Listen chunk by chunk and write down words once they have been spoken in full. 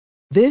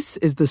This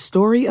is the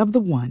story of the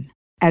one.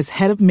 As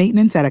head of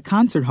maintenance at a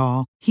concert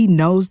hall, he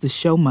knows the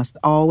show must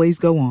always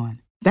go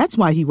on. That's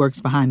why he works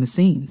behind the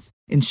scenes,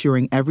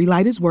 ensuring every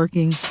light is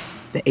working,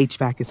 the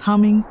HVAC is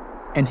humming,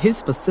 and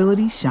his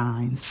facility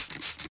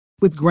shines.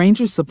 With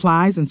Grainger's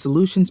supplies and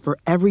solutions for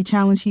every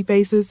challenge he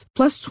faces,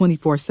 plus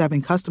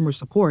 24/7 customer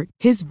support,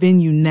 his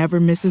venue never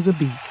misses a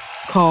beat.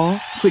 Call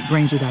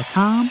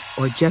quickgrainger.com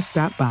or just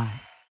stop by.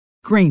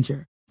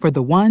 Grainger, for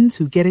the ones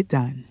who get it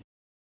done.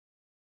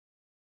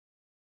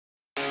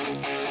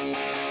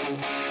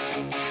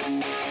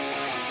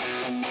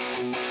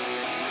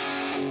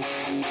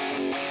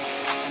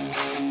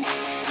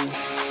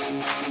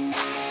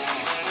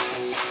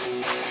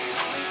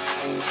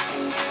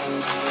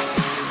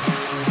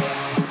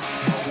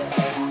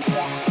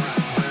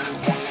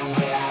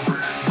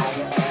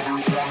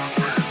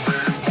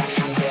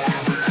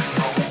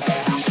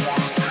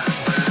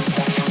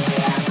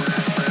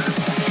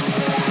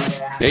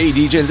 Hey,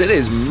 DJs, it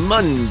is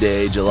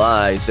Monday,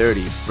 July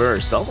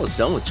 31st. Almost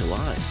done with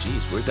July.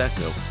 Jeez, where'd that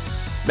go?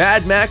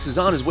 Mad Max is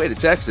on his way to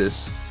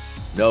Texas.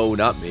 No,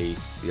 not me.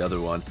 The other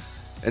one.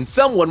 And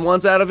someone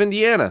wants out of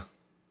Indiana.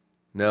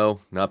 No,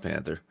 not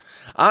Panther.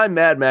 I'm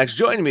Mad Max.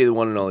 Joining me, the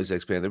one and only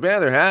Sex Panther.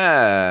 Panther,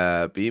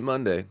 happy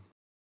Monday.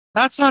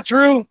 That's not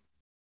true.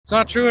 It's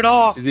not true at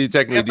all. You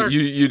technically,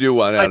 you do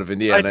want out of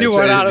Indiana. I do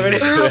want out of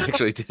Indiana. You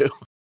actually do.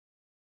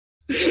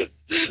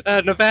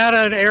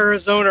 Nevada and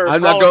Arizona.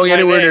 I'm not going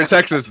anywhere near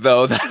Texas,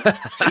 though.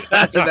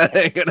 That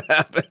ain't gonna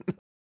happen.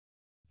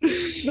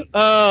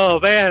 Oh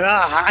man,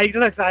 I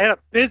had a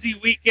busy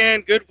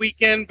weekend, good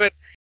weekend. But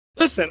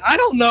listen, I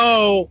don't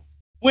know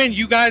when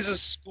you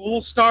guys'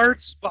 school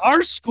starts, but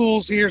our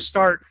schools here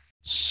start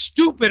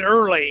stupid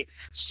early,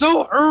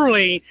 so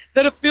early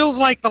that it feels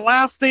like the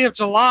last day of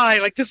July.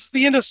 Like this is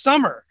the end of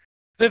summer.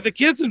 The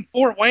kids in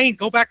Fort Wayne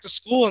go back to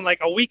school in like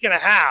a week and a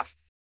half.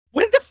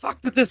 When the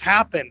fuck did this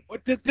happen?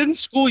 Didn't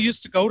school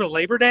used to go to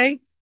Labor Day?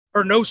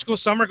 Or no school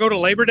summer go to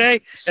Labor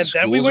Day? And Schools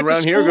then we went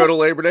around to here go to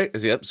Labor Day?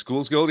 Yep,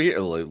 schools go to here.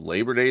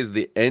 Labor Day is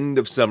the end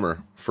of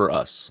summer for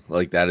us.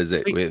 Like, that is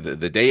it.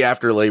 The day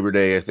after Labor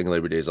Day, I think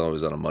Labor Day is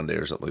always on a Monday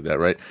or something like that,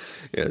 right?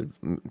 Yeah.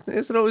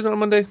 Is it always on a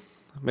Monday?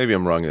 Maybe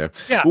I'm wrong there.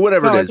 Yeah. But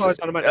whatever it is.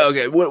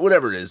 Okay,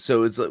 whatever it is.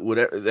 So it's like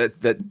whatever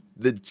that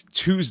the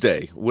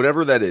Tuesday,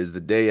 whatever that is, the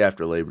day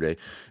after Labor Day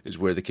is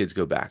where the kids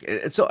go back.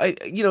 And so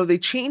they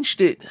changed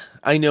it,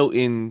 I know,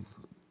 in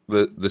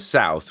the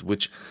South,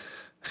 which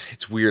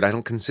it's weird. I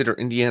don't consider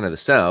Indiana the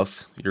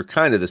South. You're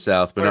kind of the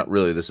South, but not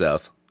really the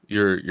South.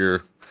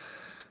 You're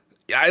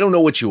I don't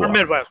know what you are.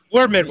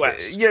 We're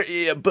Midwest.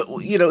 Yeah, but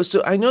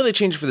so I know they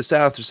changed for the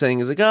South. They're saying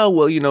is like, oh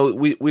well,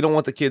 we don't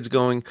want the kids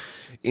going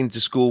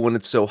into school when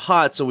it's so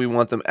hot, so we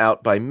want them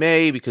out by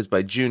May because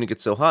by June it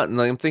gets so hot.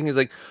 And I'm thinking is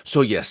like, so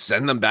you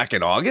send them back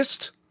in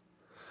August?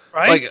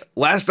 Right. Like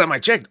last time I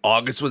checked,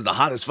 August was the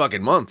hottest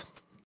fucking month.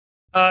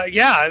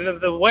 Yeah,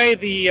 the way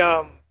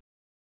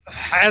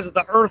as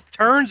the Earth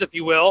turns, if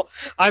you will,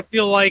 I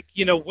feel like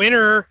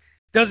winter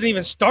doesn't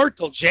even start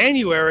till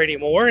January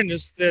anymore, and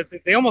just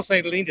they almost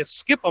need to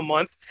skip a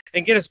month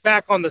and get us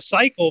back on the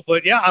cycle.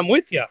 But yeah, I'm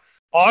with you.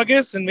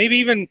 August and maybe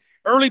even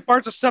early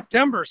parts of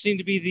September seem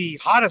to be the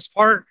hottest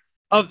part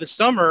of the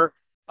summer.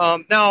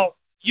 Now,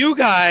 you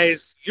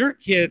guys, your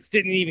kids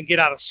didn't even get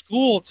out of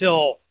school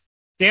till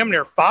damn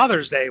near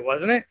Father's Day,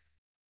 wasn't it?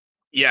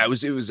 Yeah, it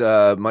was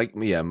Mike.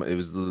 Yeah, it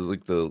was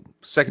the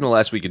second to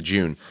last week of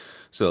June.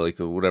 So like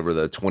the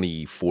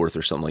 24th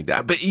or something like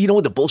that. But you know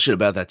what the bullshit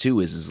about that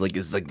too is like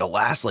the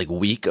last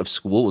week of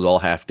school was all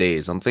half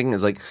days. I'm thinking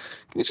is like,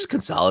 can you just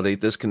consolidate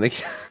this? Can they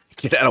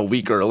get out a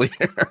week earlier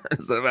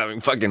instead of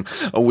having fucking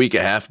a week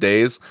of half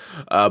days?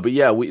 But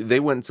yeah, they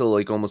went until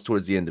like almost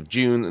towards the end of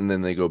June, and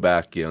then they go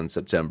back in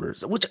September.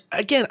 So, which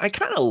again, I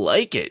kind of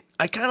like it.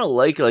 I kind of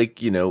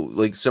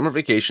like summer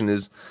vacation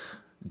is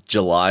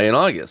July and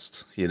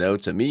August.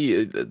 To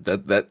me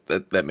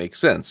that makes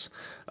sense.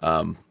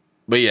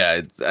 But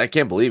yeah, I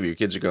can't believe your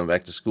kids are going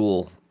back to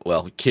school.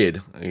 Well,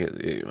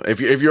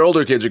 if your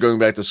older kids are going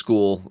back to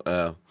school,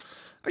 I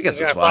guess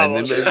it's fine.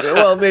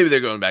 Well, maybe they're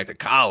going back to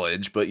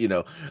college, but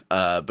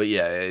but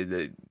yeah,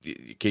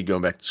 your kid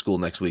going back to school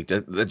next week,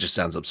 that just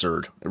sounds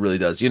absurd. It really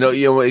does.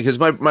 Because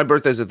my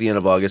birthday's at the end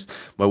of August.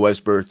 My wife's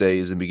birthday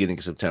is in the beginning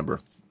of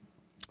September.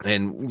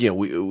 And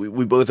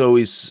we both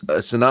always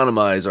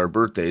synonymize our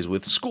birthdays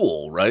with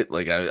school, right?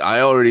 Like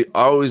I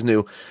always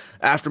knew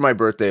after my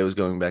birthday I was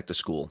going back to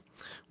school,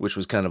 which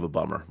was kind of a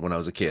bummer when I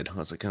was a kid. I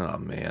was like, oh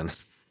man,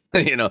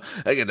 I get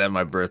to have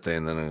my birthday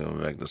and then I'm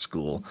going back to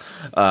school.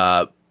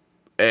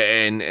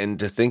 And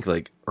to think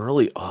like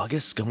early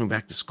August going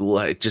back to school,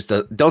 it just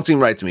don't seem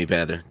right to me,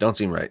 Panther. Don't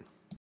seem right.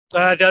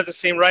 It doesn't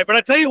seem right. But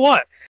I tell you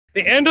what,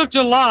 the end of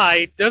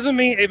July doesn't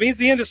mean it means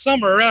the end of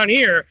summer around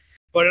here,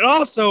 but it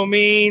also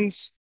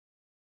means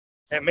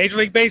a Major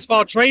League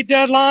Baseball trade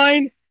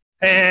deadline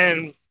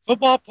and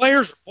football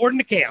players reporting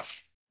to camp.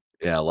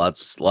 Yeah,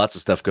 lots of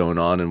stuff going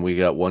on, and we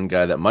got one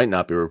guy that might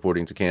not be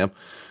reporting to camp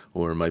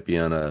or might be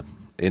on a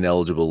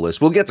ineligible list.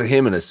 We'll get to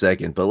him in a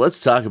second, but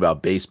let's talk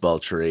about baseball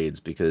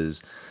trades,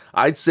 because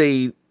I'd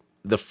say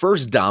the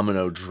first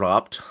domino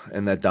dropped,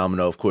 and that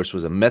domino, of course,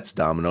 was a Mets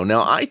domino.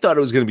 Now, I thought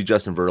it was going to be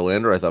Justin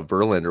Verlander. I thought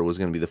Verlander was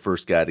going to be the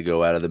first guy to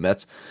go out of the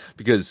Mets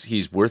because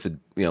he's worth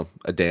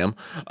a damn.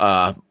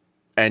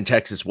 And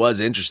Texas was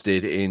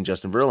interested in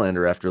Justin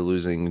Verlander after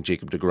losing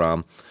Jacob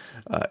deGrom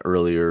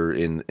earlier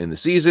in the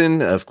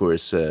season. Of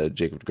course,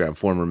 Jacob deGrom,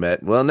 former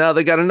Met. Well, now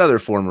they got another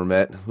former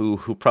Met who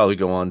probably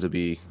go on to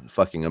be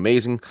fucking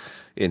amazing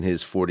in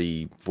his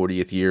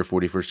 40th year,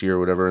 41st year, or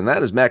whatever, and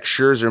that is Max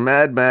Scherzer.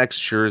 Mad Max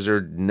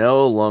Scherzer,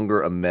 no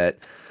longer a Met.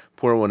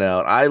 Pour one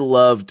out. I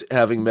loved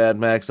having Mad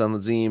Max on the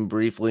team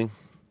briefly.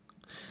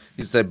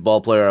 He's the type of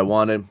ball player I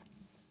wanted,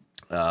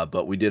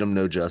 but we did him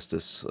no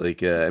justice.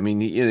 Like, I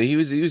mean, he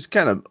was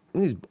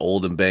he's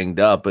old and banged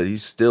up, but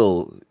he's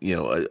still,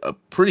 a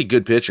pretty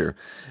good pitcher.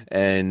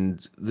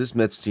 And this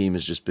Mets team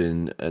has just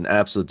been an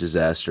absolute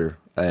disaster.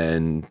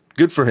 And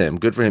good for him.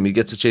 Good for him. He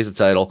gets to chase the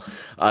title.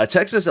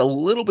 Texas a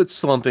little bit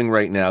slumping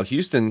right now.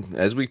 Houston,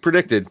 as we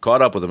predicted,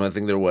 caught up with them. I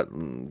think they're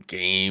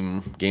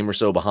game or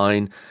so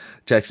behind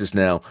Texas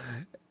now.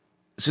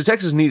 So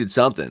Texas needed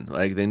something.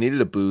 Like, they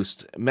needed a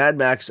boost. Mad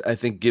Max, I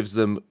think, gives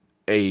them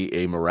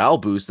a morale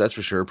boost, that's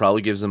for sure.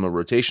 Probably gives them a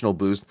rotational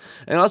boost,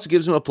 and also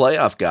gives them a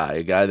playoff guy,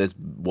 a guy that's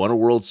won a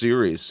World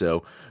Series.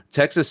 So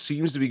Texas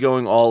seems to be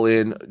going all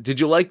in. Did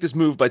you like this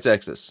move by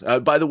Texas?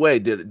 By the way,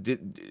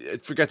 I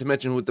forgot to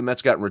mention what the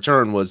Mets got in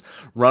return was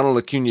Ronald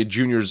Acuna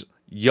Jr.'s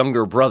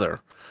younger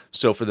brother.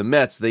 So for the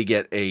Mets, they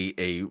get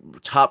a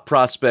top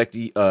prospect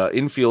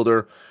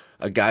infielder,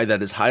 a guy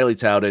that is highly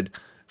touted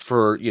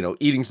for,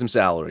 eating some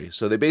salary.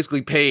 So they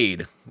basically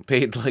paid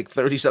like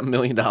 $30-something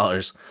million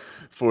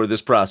for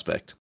this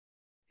prospect.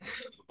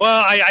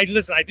 Well, I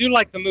listen, I do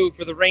like the move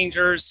for the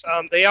Rangers.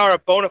 They are a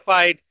bona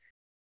fide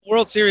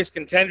World Series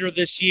contender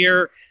this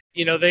year.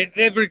 They've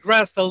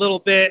regressed a little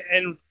bit,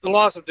 and the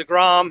loss of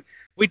deGrom,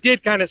 we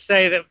did kind of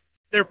say that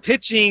their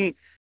pitching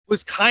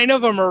was kind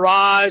of a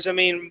mirage. I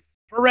mean,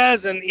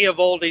 Perez and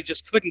Eovaldi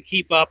just couldn't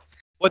keep up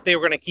what they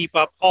were going to keep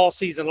up all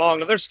season long.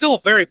 Now, they're still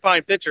very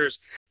fine pitchers,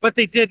 but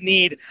they did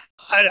need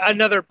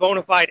another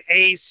bona fide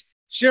ace.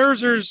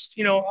 Scherzer's,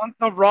 on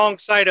the wrong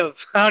side of,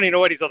 I don't even know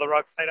what he's on the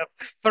wrong side of,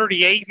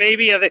 38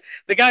 maybe.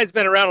 The guy's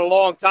been around a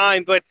long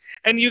time,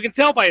 and you can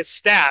tell by his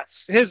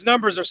stats, his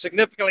numbers are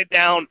significantly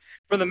down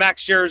from the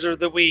Max Scherzer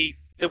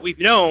that we've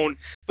known.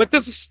 But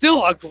this is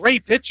still a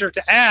great pitcher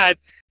to add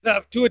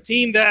to a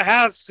team that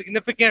has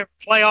significant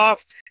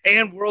playoff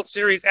and World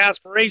Series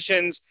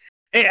aspirations.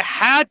 It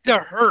had to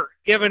hurt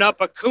giving up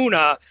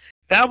Acuna.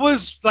 That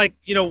was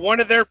one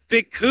of their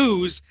big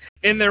coups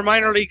in their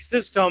minor league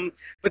system.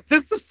 But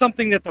this is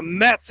something that the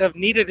Mets have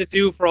needed to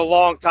do for a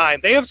long time.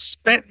 They have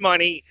spent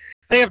money.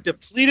 They have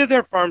depleted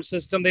their farm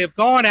system. They have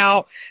gone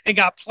out and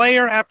got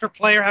player after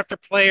player after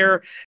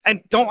player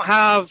and don't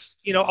have,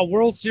 a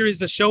World Series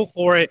to show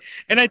for it.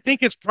 And I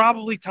think it's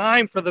probably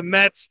time for the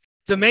Mets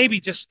to maybe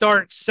just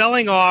start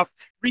selling off,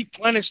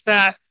 replenish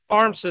that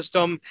farm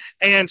system,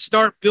 and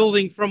start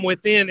building from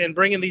within and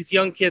bringing these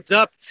young kids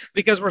up,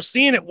 because we're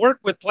seeing it work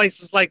with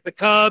places like the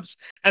Cubs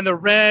and the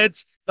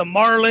Reds. The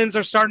Marlins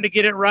are starting to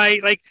get it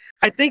right.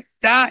 I think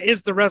that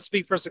is the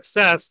recipe for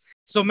success.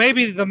 So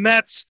maybe the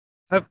Mets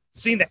have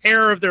seen the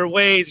error of their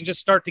ways and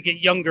just start to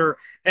get younger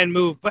and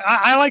move. But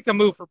I like the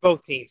move for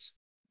both teams.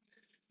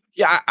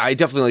 Yeah, I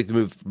definitely like the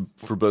move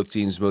for both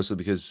teams, mostly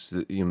because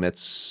the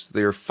Mets,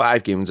 they're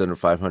 5 games under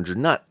 500,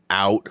 not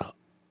out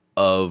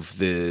of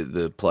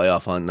the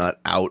playoff hunt, not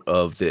out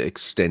of the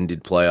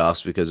extended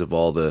playoffs because of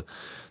all the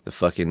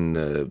fucking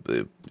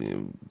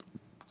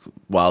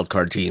wild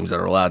card teams that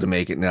are allowed to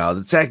make it now.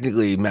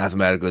 Technically,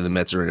 mathematically, the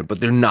Mets are in it,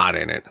 but they're not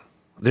in it.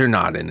 They're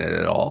not in it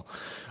at all.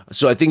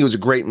 So I think it was a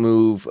great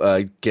move,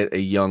 get a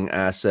young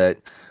asset,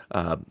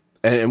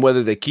 and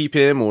whether they keep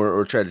him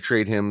or try to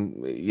trade him,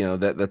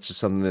 that's just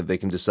something that they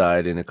can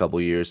decide in a couple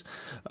of years.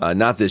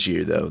 Not this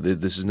year, though.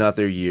 This is not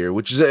their year,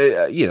 which is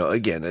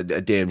again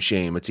a damn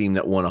shame. A team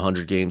that won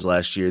 100 games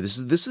last year. This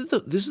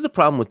is the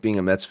problem with being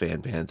a Mets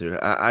fan,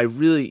 Panther. I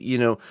really,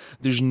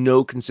 there's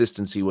no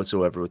consistency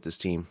whatsoever with this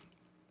team.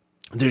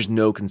 There's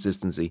no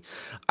consistency.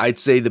 I'd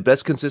say the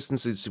best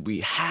consistency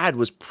we had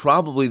was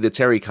probably the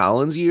Terry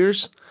Collins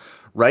years.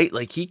 Right?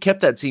 Like, he kept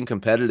that team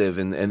competitive,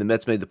 and the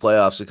Mets made the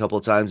playoffs a couple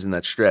of times in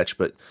that stretch.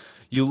 But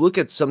you look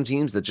at some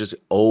teams that just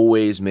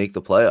always make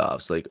the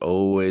playoffs,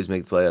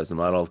 no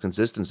matter of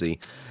consistency.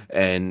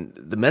 And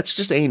the Mets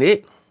just ain't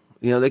it.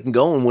 They can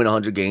go and win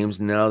 100 games,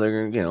 and now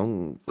they're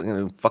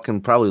gonna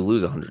fucking probably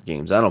lose 100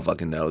 games. I don't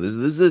fucking know.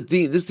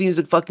 This team's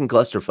a fucking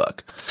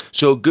clusterfuck.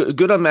 So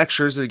good on Max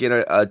Scherzer to get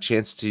a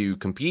chance to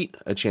compete,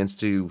 a chance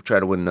to try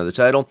to win another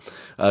title.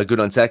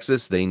 Good on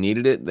Texas. They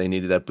needed it. They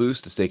needed that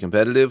boost to stay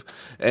competitive.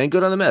 And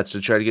good on the Mets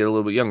to try to get a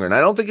little bit younger. And I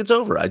don't think it's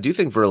over. I do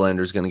think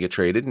Verlander's going to get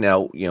traded.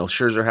 Now,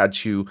 Scherzer had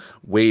to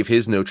waive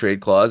his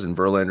no-trade clause, and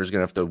Verlander's going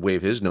to have to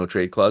waive his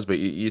no-trade clause. But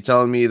you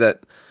telling me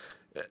that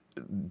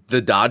the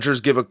Dodgers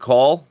give a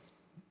call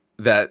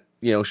that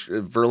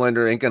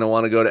Verlander ain't gonna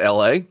want to go to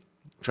LA,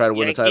 try to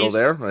win a title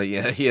there?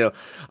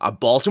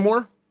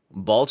 Baltimore,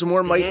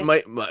 Baltimore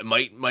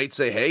might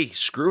say, "Hey,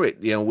 screw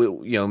it.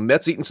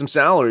 Mets eating some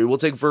salary. We'll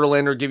take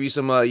Verlander, give you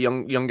some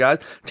young guys."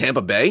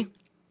 Tampa Bay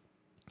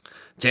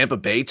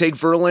take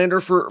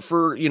Verlander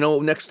for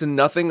next to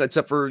nothing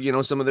except for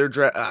some of their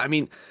draft. I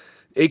mean,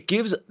 it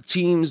gives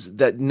teams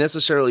that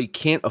necessarily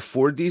can't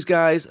afford these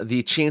guys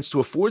the chance to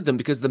afford them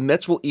because the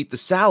Mets will eat the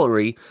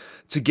salary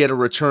to get a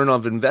return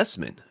of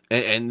investment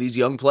and these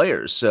young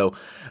players. So,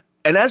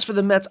 and as for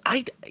the Mets,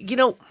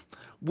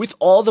 with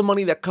all the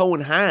money that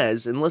Cohen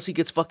has, unless he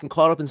gets fucking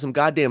caught up in some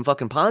goddamn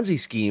fucking Ponzi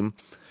scheme,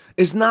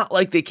 it's not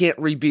like they can't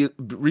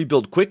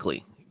rebuild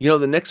quickly.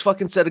 The next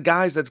fucking set of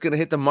guys that's going to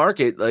hit the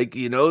market,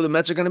 the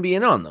Mets are going to be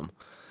in on them.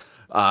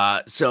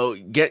 So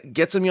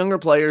get some younger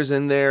players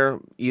in there,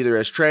 either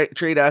as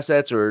trade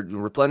assets or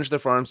replenish their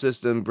farm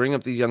system. Bring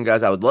up these young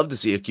guys. I would love to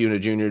see Acuna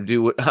Jr.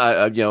 do what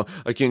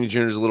Acuna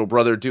Jr.'s little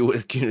brother do what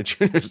Acuna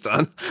Jr.'s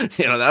done.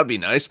 That'd be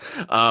nice.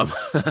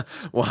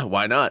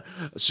 Why not?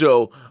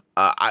 So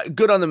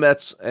good on the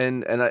Mets,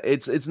 and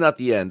it's not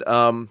the end.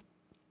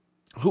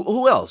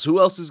 Who else? Who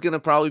else is going to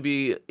probably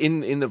be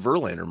in the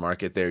Verlander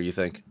market there? You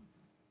think?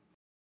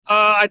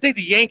 I think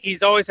the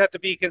Yankees always have to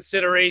be a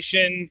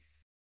consideration.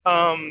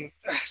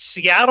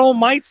 Seattle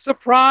might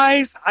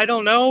surprise. I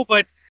don't know,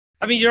 but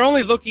I mean, you're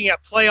only looking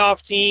at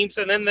playoff teams,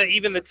 and then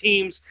even the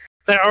teams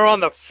that are on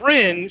the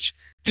fringe.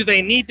 Do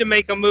they need to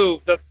make a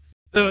move?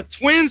 The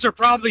Twins are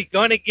probably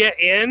going to get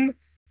in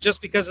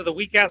just because of the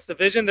weak ass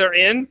division they're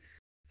in.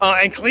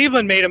 And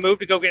Cleveland made a move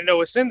to go get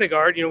Noah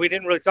Syndergaard. We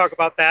didn't really talk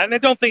about that, and I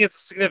don't think it's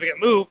a significant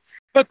move,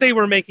 but they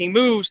were making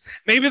moves.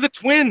 Maybe the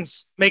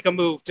Twins make a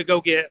move to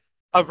go get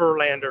a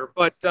Verlander,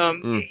 but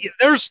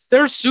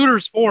there's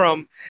suitors for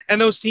them,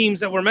 and those teams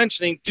that we're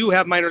mentioning do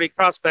have minor league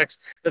prospects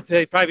that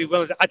they probably be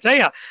willing to. I tell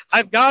you,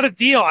 I've got a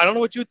deal. I don't know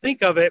what you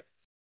think of it.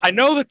 I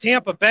know that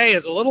Tampa Bay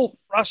is a little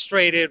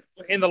frustrated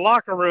in the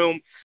locker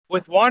room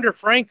with Wander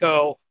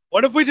Franco.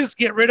 What if we just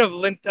get rid of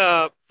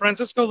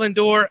Francisco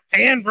Lindor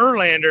and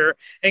Verlander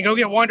and go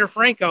get Wander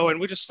Franco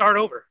and we just start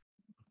over?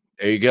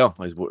 There you go.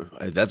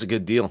 That's a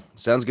good deal.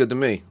 Sounds good to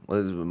me.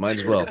 Might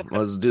as well.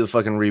 Let's do the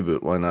fucking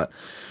reboot. Why not?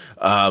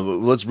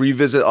 Let's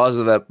revisit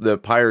also the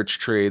Pirates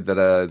trade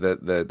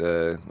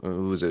that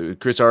who was it?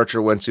 Chris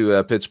Archer went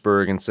to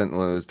Pittsburgh and sent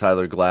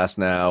Tyler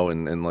Glasnow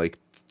and like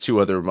two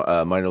other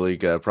minor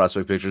league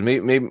prospect pitchers.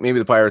 Maybe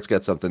the Pirates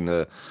got something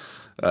to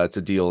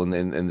deal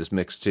in this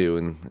mix too,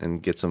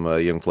 and get some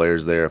young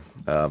players there.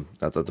 Not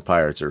that the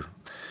Pirates are.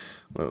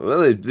 Well,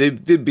 they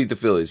did beat the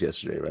Phillies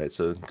yesterday, right?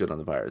 So good on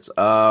the Pirates.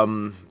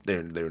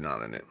 They're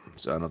not in it,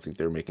 so I don't think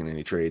they're making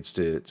any trades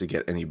to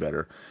get any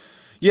better.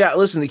 Yeah,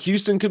 listen, the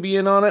Houston could be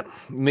in on it.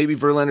 Maybe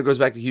Verlander goes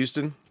back to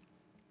Houston.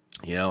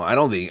 I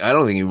don't think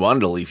he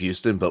wanted to leave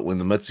Houston, but when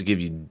the Mets give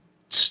you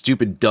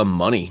stupid dumb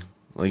money,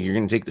 you're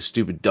gonna take the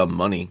stupid dumb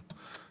money.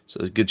 So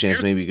there's a good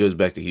chance maybe he goes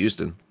back to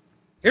Houston.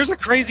 Here's a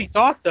crazy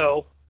thought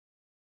though.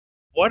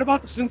 What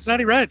about the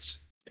Cincinnati Reds?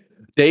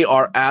 They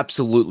are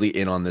absolutely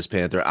in on this,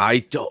 Panther.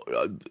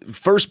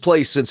 First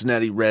place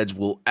Cincinnati Reds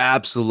will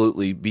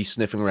absolutely be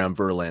sniffing around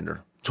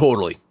Verlander.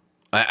 Totally.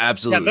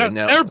 Absolutely.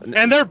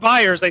 Yeah, they're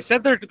buyers. They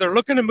said they're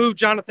looking to move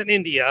Jonathan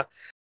India,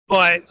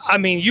 but I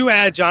mean, you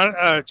add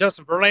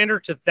Justin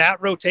Verlander to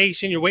that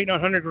rotation. You're waiting on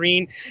Hunter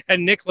Green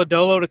and Nick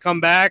Lodolo to come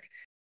back.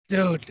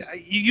 Dude,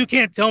 you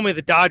can't tell me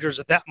the Dodgers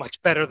are that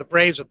much better. The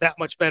Braves are that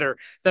much better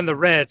than the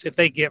Reds if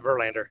they get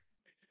Verlander.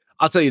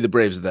 I'll tell you, the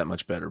Braves are that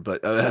much better,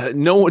 but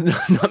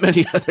not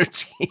many other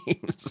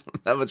teams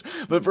that much.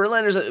 But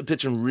Verlander's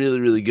pitching really,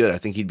 really good. I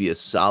think he'd be a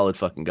solid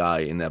fucking guy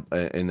in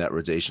that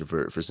rotation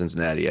for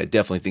Cincinnati. I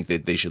definitely think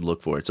that they should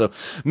look for it. So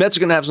Mets are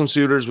gonna have some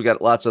suitors. We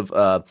got lots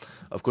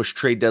of course,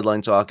 trade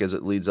deadline talk as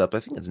it leads up. I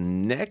think it's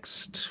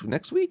next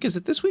week. Is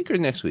it this week or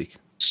next week?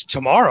 It's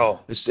tomorrow.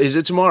 Is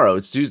it tomorrow?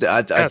 It's Tuesday.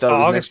 I thought it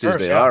was next 1st,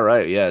 Tuesday. Yeah. All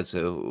right, yeah.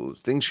 So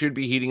things should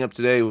be heating up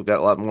today. We've got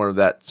a lot more of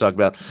that to talk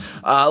about.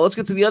 Let's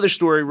get to the other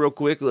story real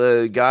quick.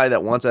 A guy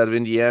that wants out of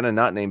Indiana,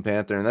 not named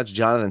Panther, and that's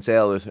Jonathan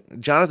Taylor.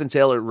 Jonathan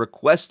Taylor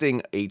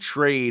requesting a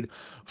trade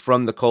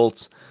from the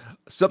Colts,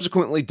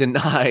 subsequently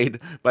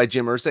denied by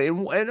Jim Irsay.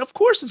 And of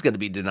course it's going to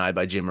be denied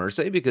by Jim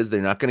Irsay because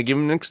they're not going to give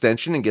him an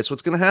extension. And guess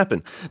what's going to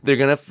happen? They're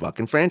going to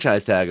fucking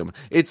franchise tag him.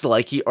 It's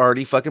like he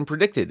already fucking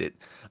predicted it.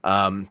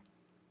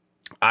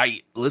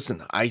 I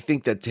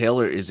think that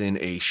Taylor is in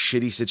a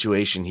shitty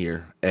situation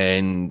here.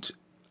 And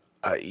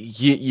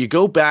you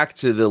go back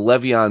to the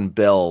Le'Veon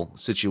Bell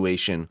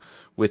situation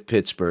with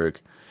Pittsburgh,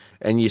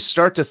 and you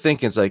start to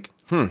think it's like,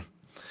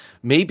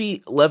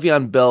 maybe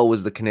Le'Veon Bell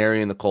was the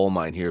canary in the coal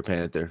mine here,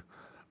 Panther,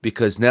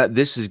 because now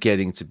this is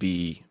getting to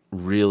be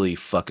really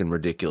fucking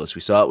ridiculous.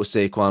 We saw it with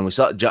Saquon. We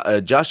saw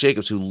Josh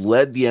Jacobs, who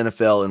led the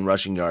NFL in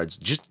rushing yards,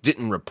 just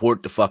didn't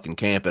report to fucking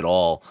camp at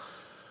all.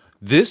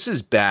 This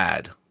is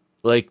bad.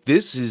 Like,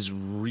 this is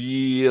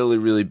really,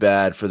 really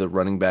bad for the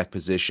running back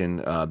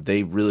position.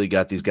 They really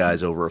got these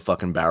guys over a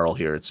fucking barrel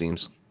here, it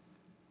seems.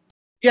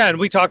 Yeah, and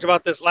we talked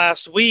about this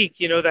last week.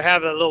 They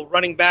have a little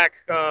running back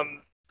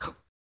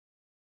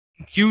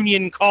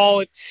union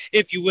call,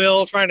 if you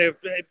will, trying to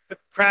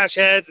crash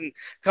heads and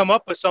come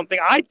up with something.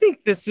 I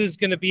think this is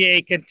going to be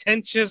a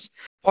contentious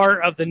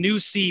part of the new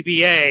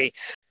CBA,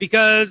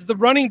 because the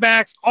running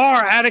backs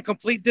are at a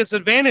complete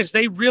disadvantage.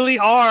 They really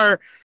are,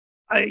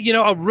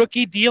 a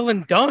rookie deal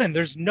and done.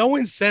 There's no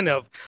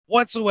incentive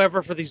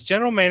whatsoever for these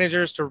general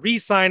managers to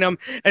re-sign them.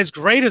 As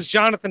great as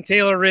Jonathan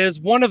Taylor is,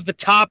 one of the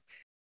top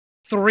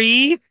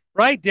three,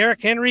 right?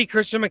 Derrick Henry,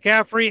 Christian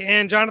McCaffrey,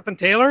 and Jonathan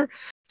Taylor,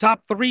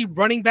 top three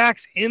running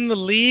backs in the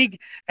league,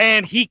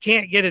 and he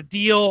can't get a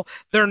deal.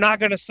 They're not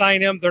going to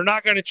sign him. They're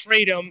not going to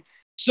trade him.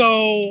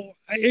 So,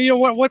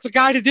 what's a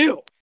guy to do?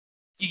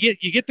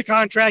 You get the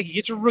contract, you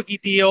get your rookie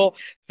deal.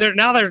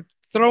 They're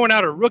throwing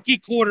out a rookie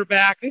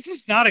quarterback. This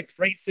is not a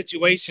great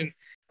situation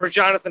for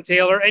Jonathan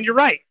Taylor. And you're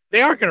right,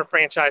 they are going to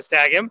franchise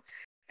tag him,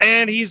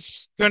 and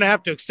he's going to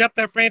have to accept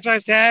that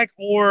franchise tag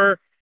or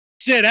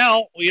sit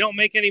out. We don't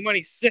make any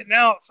money sitting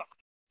out. So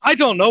I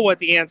don't know what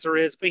the answer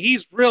is, but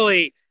he's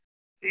really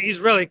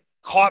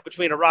caught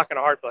between a rock and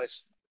a hard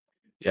place.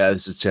 Yeah,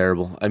 this is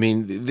terrible. I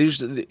mean,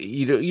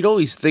 you'd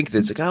always think that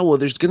it's like, oh well,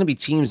 there's going to be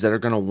teams that are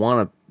going to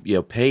want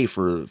to pay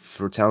for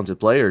talented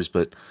players,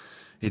 but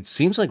it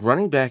seems like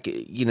running back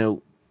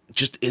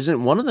just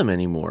isn't one of them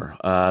anymore.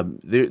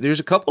 There's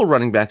a couple of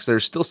running backs that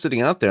are still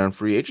sitting out there on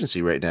free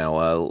agency right now.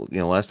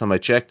 Last time I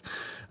checked,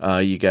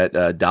 you got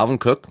Dalvin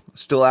Cook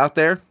still out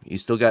there. You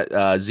still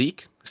got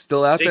Zeke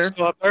still out there.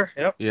 Still out there.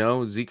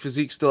 Yep.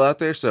 Zeke still out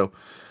there. So.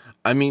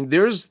 I mean,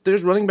 there's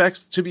running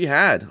backs to be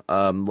had.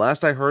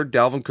 Last I heard,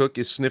 Dalvin Cook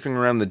is sniffing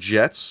around the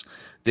Jets.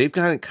 They've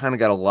kind of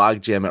got a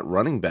logjam at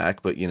running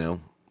back, but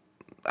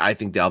I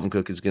think Dalvin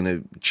Cook is going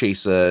to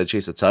chase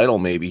a title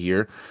maybe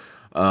here.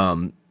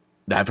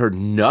 I've heard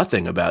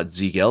nothing about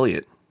Zeke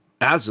Elliott.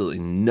 Absolutely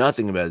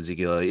nothing about Zeke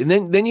Elliott.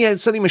 And then you had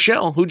Sonny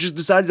Michel, who just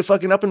decided to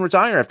fucking up and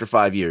retire after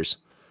 5 years.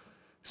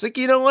 It's like,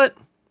 you know what?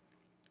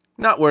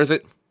 Not worth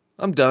it.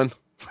 I'm done.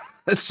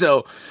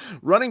 So,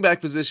 running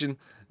back position.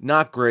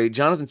 Not great.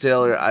 Jonathan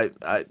Taylor, I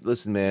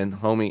listen, man,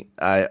 homie,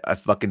 I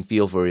fucking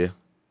feel for you.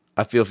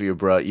 I feel for you,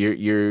 bro.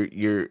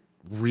 You're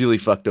really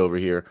fucked over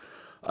here.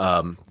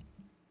 I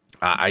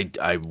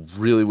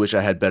really wish I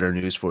had better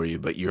news for you,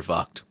 but you're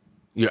fucked.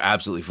 You're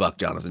absolutely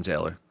fucked, Jonathan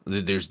Taylor.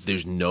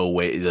 There's no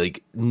way,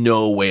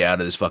 no way out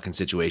of this fucking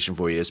situation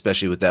for you,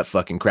 especially with that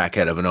fucking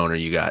crackhead of an owner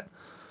you got.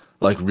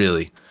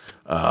 Really.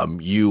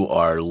 You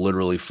are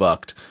literally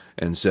fucked.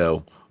 And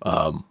so,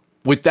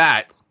 with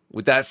that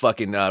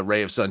fucking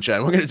ray of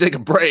sunshine, we're going to take a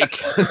break,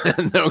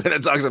 and then we're going to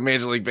talk some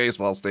Major League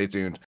Baseball. Stay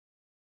tuned.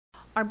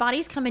 Our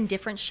bodies come in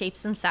different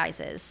shapes and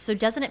sizes, so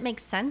doesn't it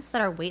make sense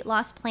that our weight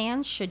loss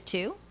plans should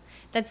too?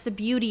 That's the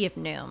beauty of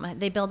Noom.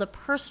 They build a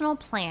personal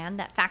plan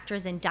that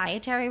factors in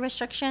dietary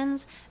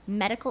restrictions,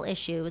 medical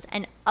issues,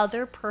 and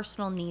other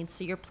personal needs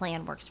so your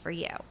plan works for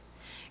you.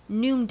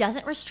 Noom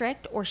doesn't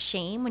restrict or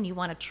shame when you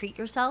want to treat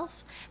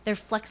yourself. Their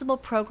flexible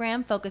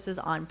program focuses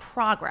on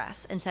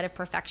progress instead of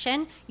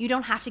perfection. You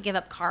don't have to give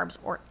up carbs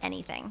or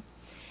anything.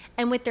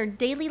 And with their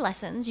daily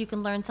lessons, you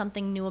can learn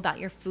something new about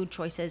your food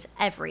choices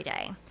every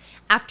day.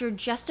 After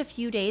just a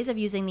few days of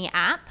using the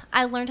app,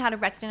 I learned how to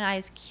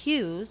recognize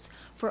cues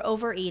for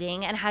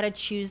overeating and how to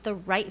choose the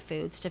right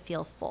foods to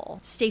feel full.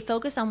 Stay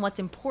focused on what's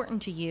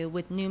important to you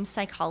with Noom's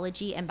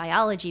psychology and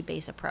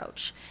biology-based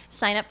approach.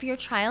 Sign up for your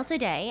trial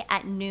today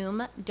at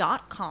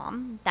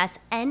Noom.com. That's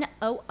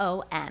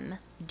Noom.com.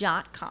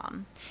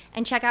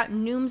 And check out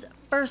Noom's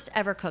first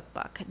ever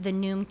cookbook, The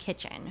Noom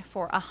Kitchen,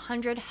 for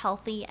 100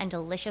 healthy and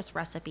delicious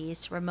recipes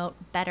to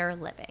promote better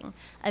living.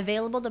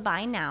 Available to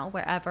buy now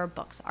wherever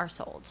books are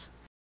sold.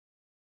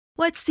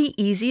 What's the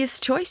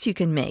easiest choice you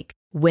can make?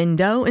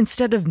 Window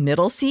instead of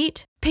middle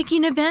seat?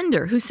 Picking a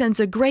vendor who sends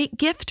a great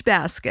gift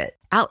basket?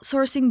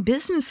 Outsourcing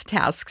business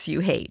tasks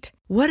you hate?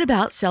 What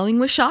about selling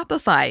with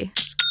Shopify?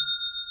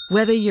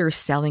 Whether you're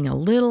selling a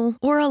little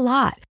or a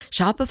lot,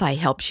 Shopify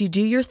helps you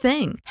do your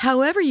thing,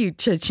 however you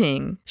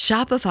cha-ching.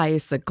 Shopify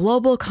is the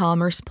global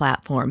commerce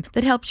platform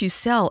that helps you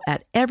sell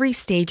at every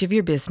stage of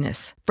your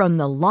business. From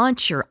the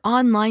launch your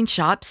online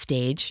shop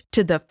stage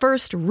to the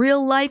first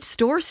real-life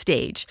store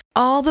stage,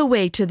 all the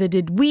way to the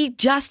did we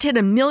just hit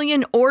 1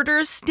 million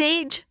orders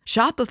stage.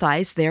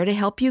 Shopify's there to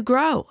help you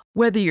grow.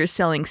 Whether you're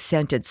selling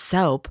scented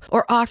soap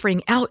or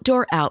offering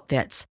outdoor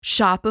outfits,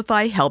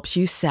 Shopify helps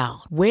you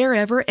sell.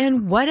 Wherever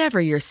and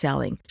whatever you're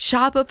selling,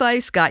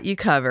 Shopify's got you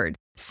covered.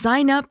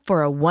 Sign up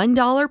for a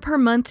 $1 per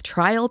month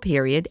trial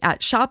period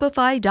at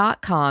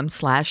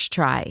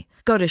shopify.com/try.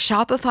 Go to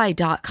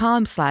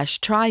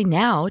shopify.com/try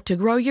now to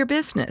grow your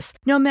business,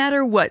 no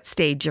matter what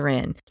stage you're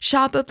in.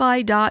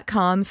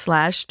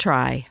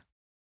 Shopify.com/try.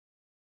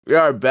 We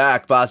are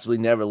back, possibly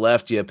never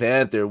left you,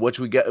 Panther. What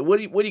do you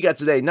got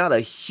today? Not a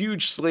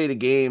huge slate of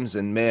games,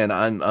 and man,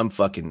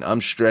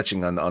 I'm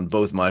stretching on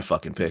both my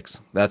fucking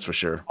picks. That's for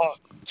sure.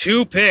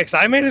 2 picks.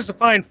 I managed to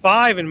find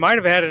 5 and might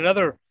have had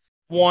another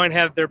one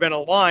had there been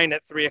a line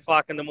at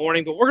 3:00 in the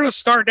morning. But we're going to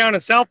start down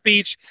in South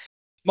Beach.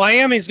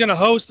 Miami's going to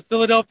host the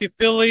Philadelphia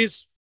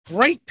Phillies.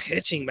 Great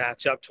pitching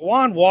matchup.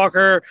 Tawan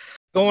Walker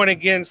going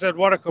against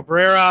Eduardo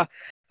Cabrera.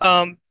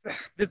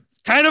 It's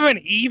kind of an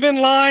even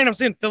line. I'm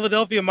saying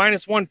Philadelphia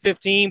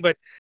 -115, but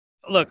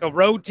look, a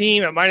road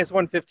team at minus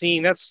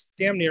 115, that's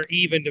damn near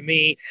even to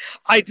me.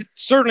 I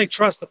certainly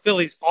trust the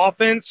Phillies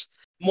offense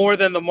more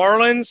than the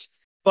Marlins,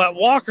 but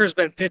Walker's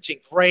been pitching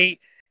great.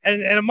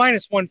 And at a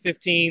minus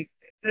 115,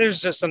 there's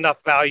just enough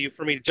value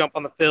for me to jump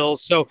on the Phils.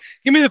 So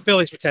give me the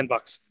Phillies for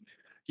 $10.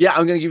 Yeah,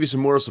 I'm going to give you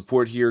some moral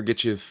support here.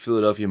 Get you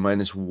Philadelphia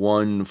minus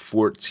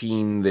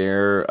 114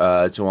 there.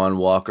 Taijuan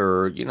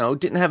Walker,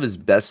 didn't have his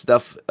best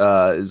stuff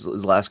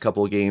his last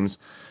couple of games,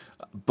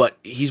 but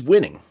he's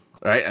winning,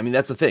 right? I mean,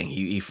 that's the thing.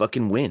 He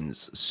fucking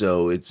wins.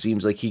 So it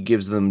seems like he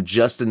gives them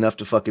just enough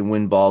to fucking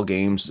win ball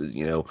games.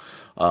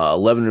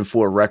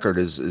 11-4 record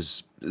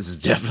is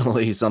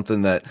definitely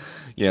something that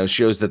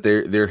shows that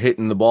they're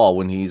hitting the ball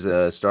when he's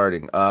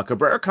starting.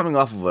 Cabrera coming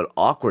off of an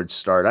awkward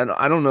start.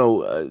 I don't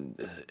know.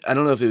 I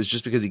don't know if it was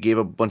just because he gave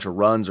up a bunch of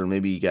runs or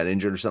maybe he got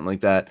injured or something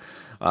like that.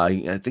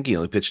 I think he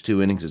only pitched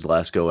 2 innings his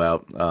last go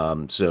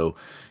out. So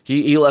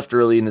he left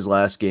early in his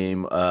last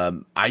game.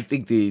 I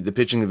think the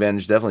pitching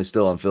advantage definitely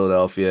still on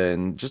Philadelphia,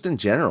 and just in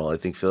general, I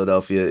think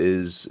Philadelphia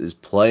is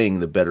playing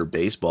the better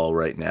baseball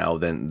right now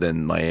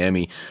than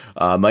Miami.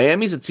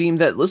 Miami's a team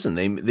that, listen,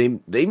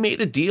 they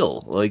made a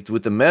deal like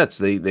with the Mets.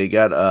 They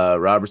got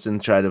Robertson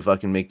to try to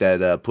fucking make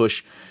that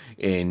push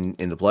in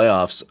the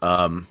playoffs.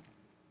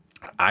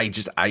 I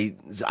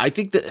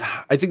think the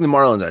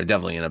Marlins are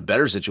definitely in a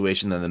better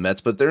situation than the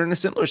Mets, but they're in a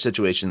similar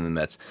situation than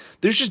the Mets.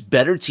 There's just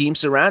better teams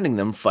surrounding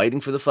them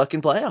fighting for the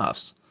fucking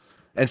playoffs,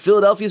 and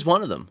Philadelphia is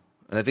one of them.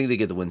 And I think they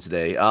get the win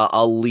today.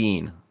 I'll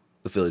lean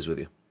the Phillies with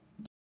you.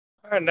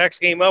 All right, next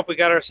game up, we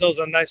got ourselves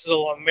a nice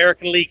little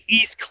American League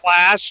East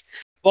clash.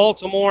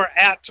 Baltimore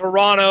at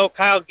Toronto.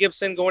 Kyle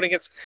Gibson going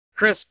against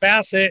Chris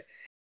Bassett.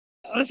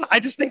 Listen, I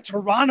just think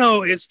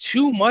Toronto is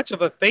too much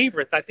of a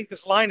favorite. I think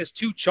this line is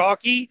too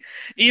chalky.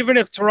 Even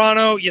if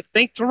you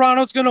think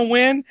Toronto's going to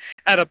win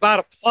at about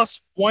a plus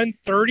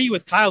 130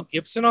 with Kyle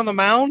Gibson on the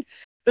mound,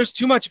 there's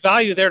too much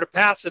value there to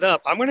pass it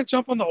up. I'm going to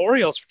jump on the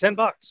Orioles for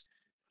 $10.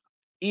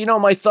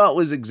 My thought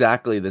was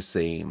exactly the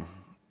same.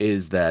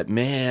 Is that,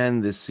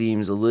 man, this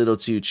seems a little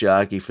too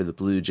chalky for the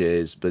Blue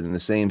Jays, but in the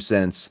same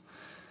sense,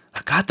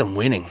 I got them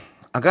winning.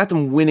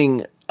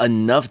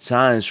 Enough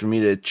times for me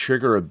to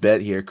trigger a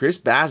bet here. Chris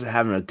Bassett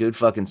having a good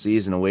fucking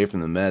season away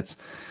from the Mets.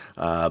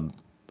 I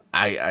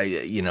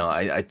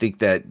think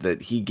that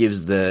he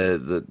gives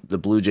the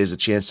Blue Jays a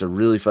chance to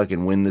really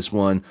fucking win this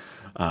one.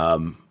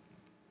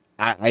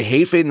 I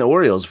hate fading the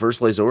Orioles, first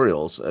place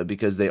Orioles,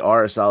 because they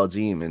are a solid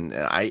team, and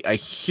I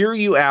hear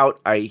you out.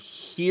 I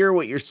hear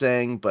what you're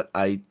saying, but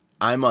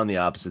I'm on the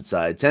opposite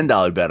side.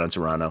 $10 bet on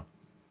Toronto.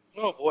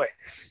 Oh boy.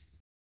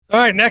 All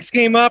right, next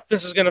game up.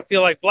 This is going to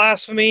feel like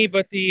blasphemy,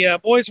 but the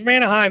boys from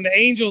Anaheim, the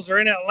Angels, are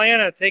in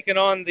Atlanta taking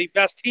on the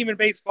best team in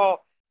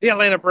baseball, the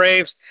Atlanta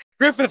Braves.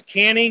 Griffith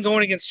Canning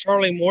going against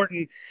Charlie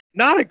Morton.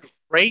 Not a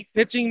great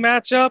pitching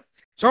matchup.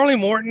 Charlie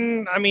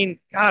Morton, I mean,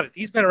 God,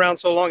 he's been around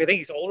so long. I think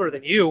he's older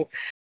than you.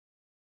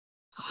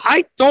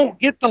 I don't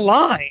get the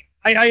line.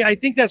 I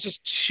think that's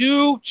just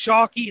too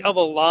chalky of a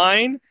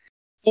line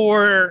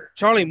for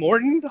Charlie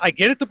Morton. I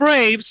get it, the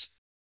Braves,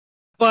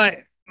 but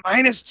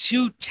minus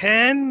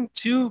 210,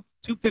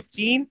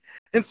 215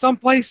 in some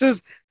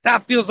places,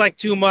 that feels like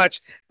too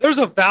much. There's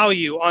a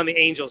value on the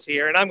Angels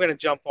here, and I'm going to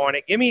jump on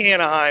it. Give me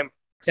Anaheim,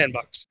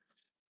 $10.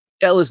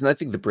 Yeah, listen, I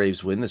think the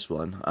Braves win this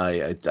one.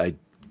 I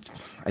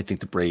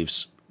think the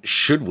Braves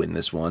should win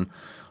this one.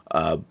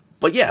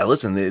 But yeah,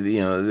 listen,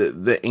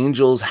 the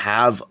Angels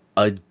have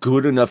a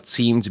good enough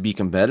team to be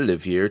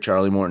competitive here.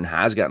 Charlie Morton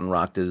has gotten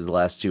rocked at his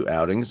last 2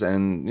 outings,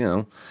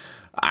 and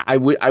I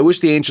wish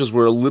the Angels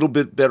were a little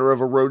bit better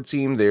of a road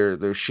team.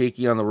 They're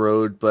shaky on the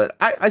road, but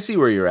I see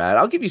where you're at.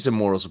 I'll give you some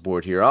moral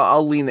support here.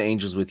 I'll lean the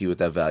Angels with you at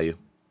that value.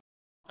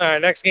 All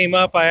right, next game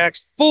up, I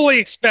fully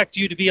expect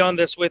you to be on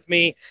this with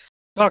me.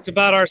 Talked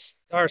about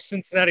our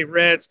Cincinnati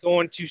Reds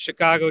going to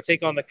Chicago,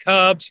 take on the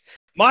Cubs.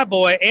 My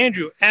boy,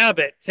 Andrew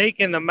Abbott,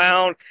 taking the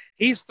mound.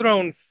 He's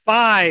thrown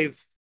 5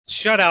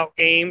 shutout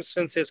games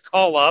since his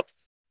call-up.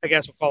 I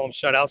guess we'll call them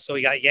shutouts, so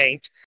he got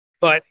yanked.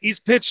 But he's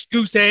pitched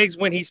goose eggs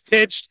when he's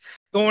pitched,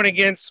 going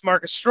against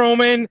Marcus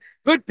Stroman.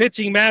 Good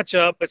pitching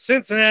matchup, but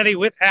Cincinnati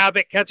with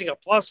Abbott catching a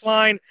plus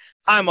line,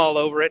 I'm all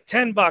over it.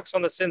 $10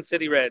 on the Sin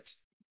City Reds.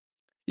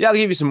 Yeah, I'll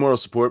give you some moral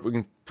support. We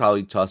can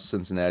probably toss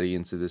Cincinnati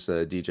into this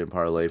DJ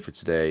parlay for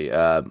today.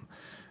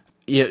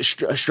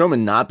 Stroman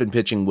not been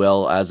pitching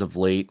well as of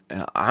late.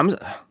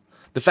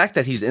 The fact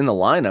that he's in the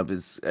lineup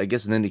is, I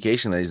guess, an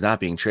indication that he's not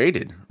being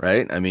traded,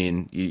 right? I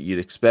mean, you'd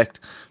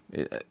expect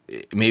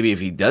maybe if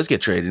he does get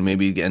traded,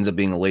 maybe he ends up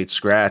being a late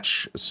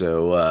scratch.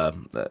 So, I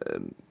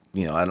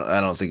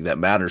don't think that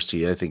matters to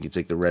you. I think you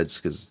take the Reds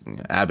because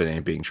Abbott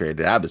ain't being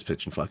traded. Abbott's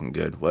pitching fucking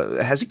good.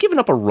 Has he given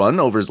up a run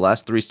over his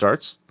last 3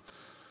 starts?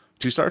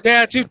 2 starts?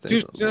 Yeah, I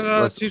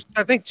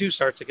think 2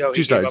 starts ago.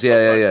 2 starts.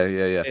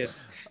 Yeah.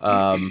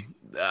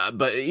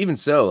 But even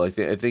so, I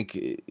think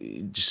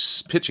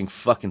just pitching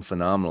fucking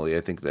phenomenally.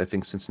 I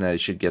think Cincinnati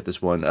should get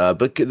this one.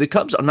 But the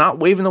Cubs are not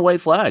waving the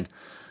white flag.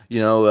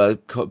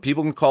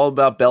 People can call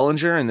about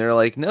Bellinger, and they're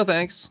like, no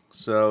thanks.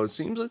 So it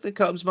seems like the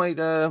Cubs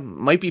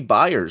might be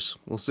buyers.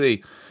 We'll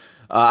see.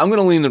 I'm going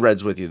to lean the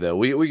Reds with you, though.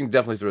 We can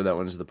definitely throw that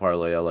one into the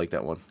parlay. I like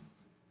that one.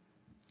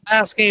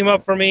 Last game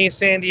up for me,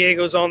 San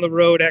Diego's on the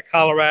road at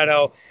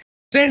Colorado.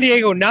 San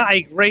Diego, not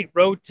a great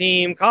road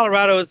team.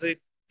 Colorado is a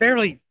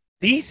fairly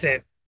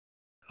decent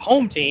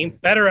home team,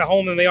 better at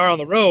home than they are on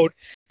the road.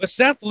 But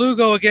Seth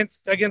Lugo against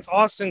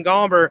Austin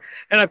Gomber,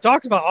 and I've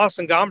talked about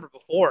Austin Gomber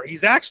before.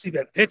 He's actually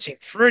been pitching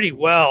pretty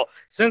well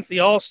since the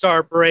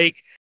All-Star break.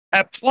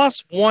 At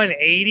plus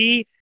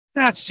 180,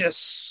 that's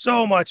just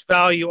so much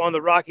value on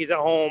the Rockies at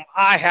home.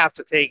 I have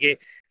to take it.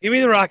 Give me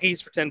the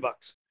Rockies for $10.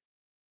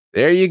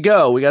 There you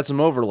go. We got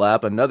some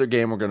overlap. Another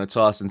game we're going to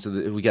toss into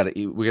the. We got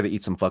to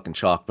eat some fucking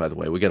chalk. By the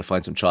way, we got to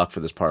find some chalk for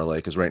this parlay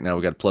because right now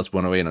we got plus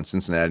 108 on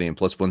Cincinnati and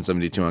plus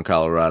 172 on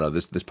Colorado.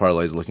 This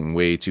parlay is looking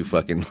way too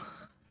fucking.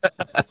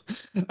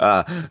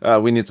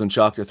 We need some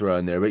chalk to throw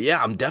in there, but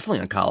yeah, I'm definitely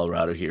on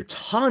Colorado here.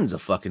 Tons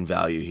of fucking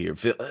value here.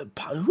 Who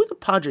are the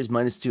Padres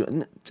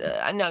 -2?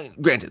 Now,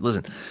 granted,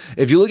 listen,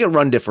 if you look at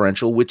run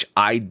differential, which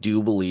I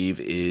do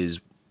believe is,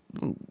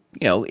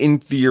 in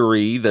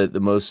theory, the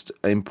most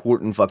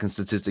important fucking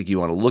statistic you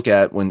want to look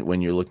at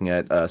when you're looking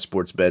at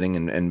sports betting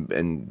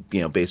and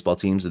baseball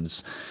teams,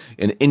 it's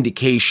an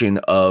indication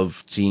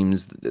of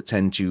teams that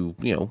tend to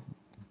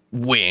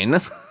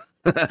win.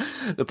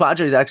 The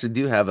Padres actually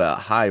do have a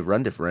high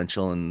run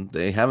differential, and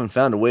they haven't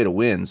found a way to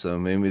win, so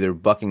maybe they're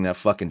bucking that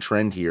fucking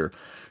trend here.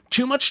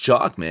 Too much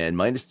chalk, man.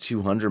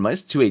 -200,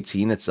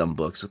 -218 at some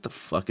books. What the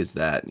fuck is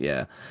that?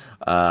 Yeah.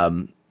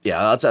 I'll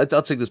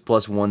take this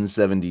plus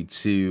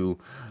 172.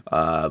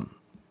 And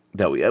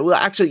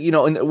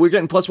we're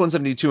getting plus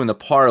 172 in the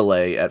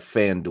parlay at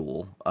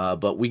FanDuel,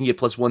 but we can get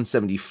plus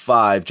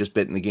 175 just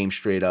betting the game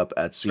straight up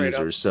at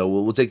Caesars. So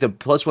we'll take the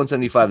plus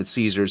 175 at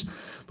Caesars,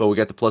 but we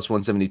got the plus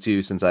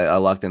 172 since I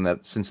locked in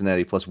that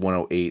Cincinnati plus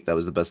 108. That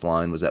was the best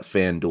line, was at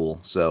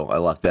FanDuel. So I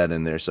locked that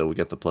in there. So we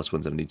got the plus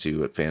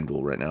 172 at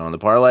FanDuel right now on the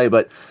parlay.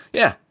 But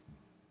yeah,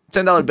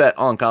 $10 bet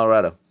on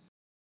Colorado.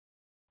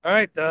 All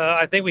right,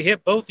 I think we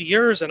hit both of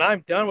yours, and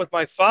I'm done with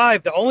my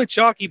 5. The only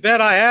chalky bet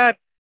I had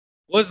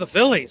was the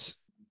Phillies.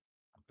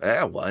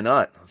 Yeah, why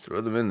not? Throw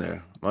them in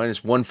there.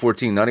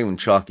 -114, not even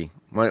chalky.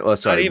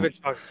 Not even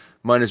chalky.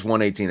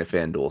 -118 at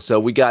FanDuel. So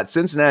we got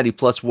Cincinnati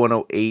plus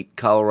 108,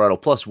 Colorado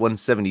plus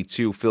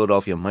 172,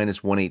 Philadelphia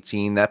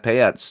 -118. That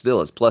payout still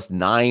is plus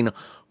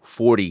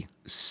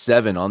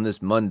 947 on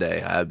this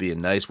Monday. That'd be a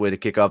nice way to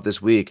kick off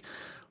this week.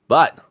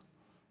 But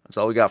that's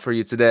all we got for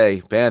you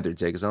today. Panther,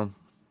 take us home.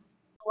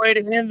 Way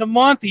to end the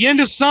month, the end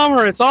of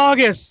summer. It's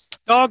August,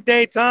 dog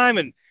day time,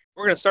 and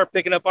we're going to start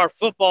picking up our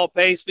football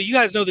pace. But you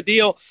guys know the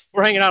deal.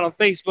 We're hanging out on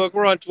Facebook.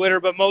 We're on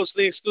Twitter, but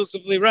mostly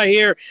exclusively right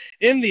here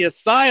in the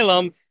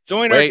Asylum.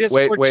 Join our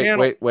Discord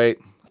channel. Wait.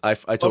 I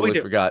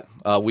totally forgot.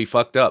 We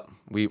fucked up.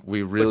 We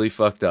really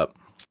fucked up.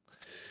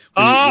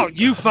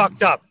 You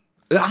fucked up.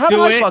 How did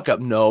I fuck up?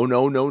 No.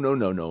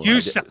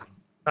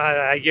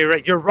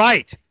 You're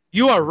right.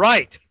 You are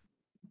right.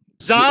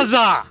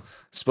 Zaza.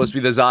 It's supposed to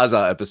be the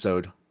Zaza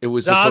episode. It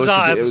was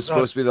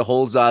supposed to be the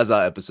whole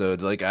Zaza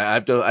episode. Like I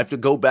have to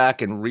go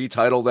back and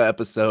retitle the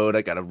episode.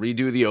 I got to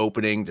redo the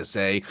opening to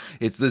say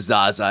it's the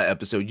Zaza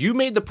episode. You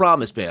made the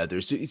promise,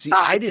 Panthers. See,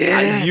 I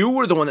didn't. You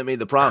were the one that made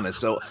the promise.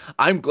 So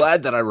I'm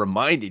glad that I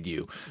reminded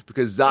you,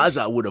 because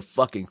Zaza would have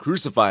fucking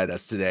crucified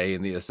us today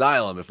in the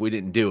Asylum if we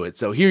didn't do it.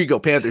 So here you go,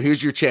 Panther.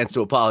 Here's your chance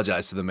to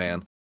apologize to the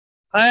man.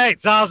 Hey,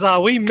 Zaza,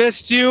 we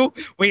missed you.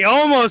 We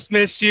almost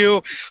missed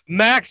you.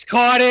 Max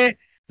caught it.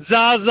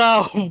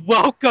 Zaza,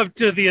 welcome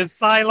to the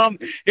Asylum.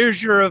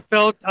 Here's your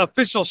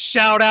official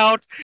shout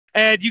out.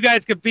 And you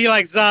guys can be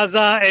like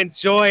Zaza and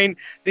join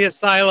the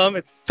Asylum.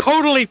 It's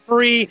totally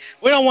free.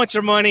 We don't want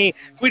your money.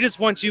 We just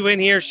want you in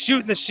here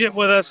shooting the shit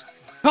with us.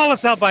 Call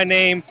us out by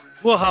name.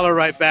 We'll holler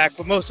right back.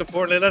 But most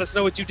importantly, let us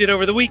know what you did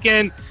over the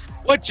weekend,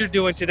 what you're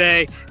doing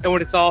today. And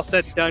when it's all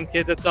said and done,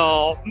 kids, it's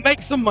all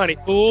make some money,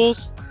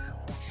 fools.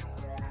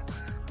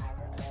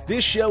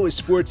 This show is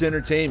sports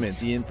entertainment.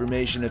 The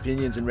information,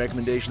 opinions, and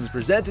recommendations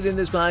presented in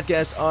this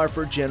podcast are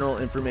for general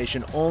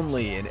information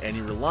only, and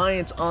any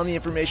reliance on the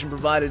information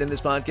provided in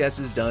this podcast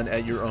is done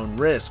at your own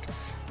risk.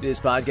 This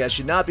podcast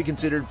should not be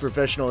considered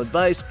professional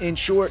advice. In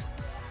short,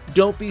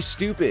 don't be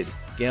stupid.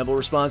 Gamble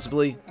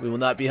responsibly. We will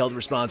not be held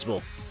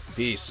responsible.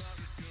 Peace.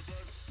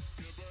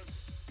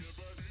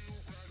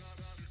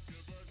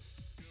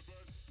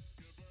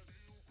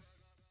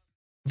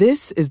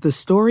 This is the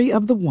story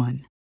of the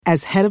one.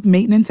 As head of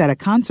maintenance at a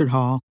concert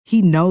hall,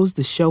 he knows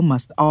the show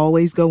must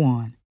always go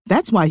on.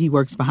 That's why he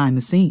works behind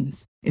the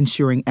scenes,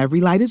 ensuring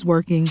every light is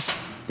working,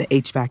 the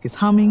HVAC is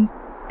humming,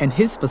 and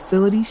his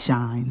facility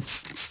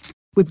shines.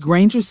 With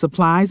Grainger's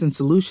supplies and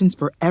solutions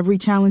for every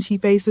challenge he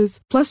faces,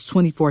 plus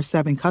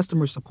 24/7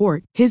 customer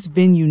support, his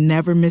venue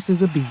never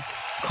misses a beat.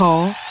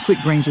 Call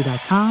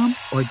quickgrainger.com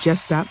or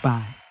just stop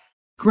by.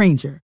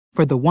 Grainger,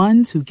 for the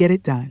ones who get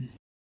it done.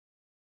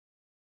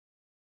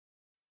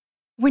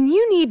 When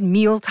you need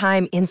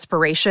mealtime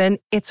inspiration,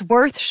 it's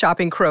worth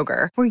shopping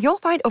Kroger, where you'll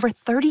find over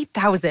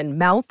 30,000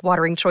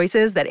 mouth-watering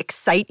choices that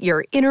excite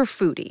your inner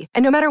foodie.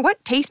 And no matter what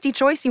tasty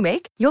choice you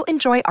make, you'll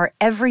enjoy our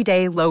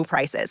everyday low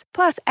prices,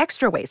 plus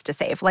extra ways to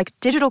save, like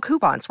digital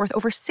coupons worth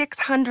over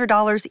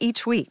 $600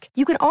 each week.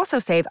 You can also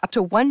save up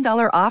to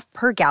 $1 off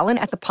per gallon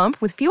at the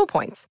pump with fuel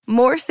points.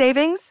 More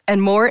savings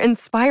and more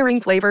inspiring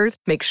flavors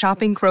make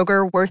shopping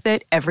Kroger worth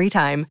it every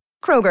time.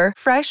 Kroger,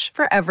 fresh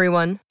for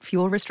everyone.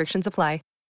 Fuel restrictions apply.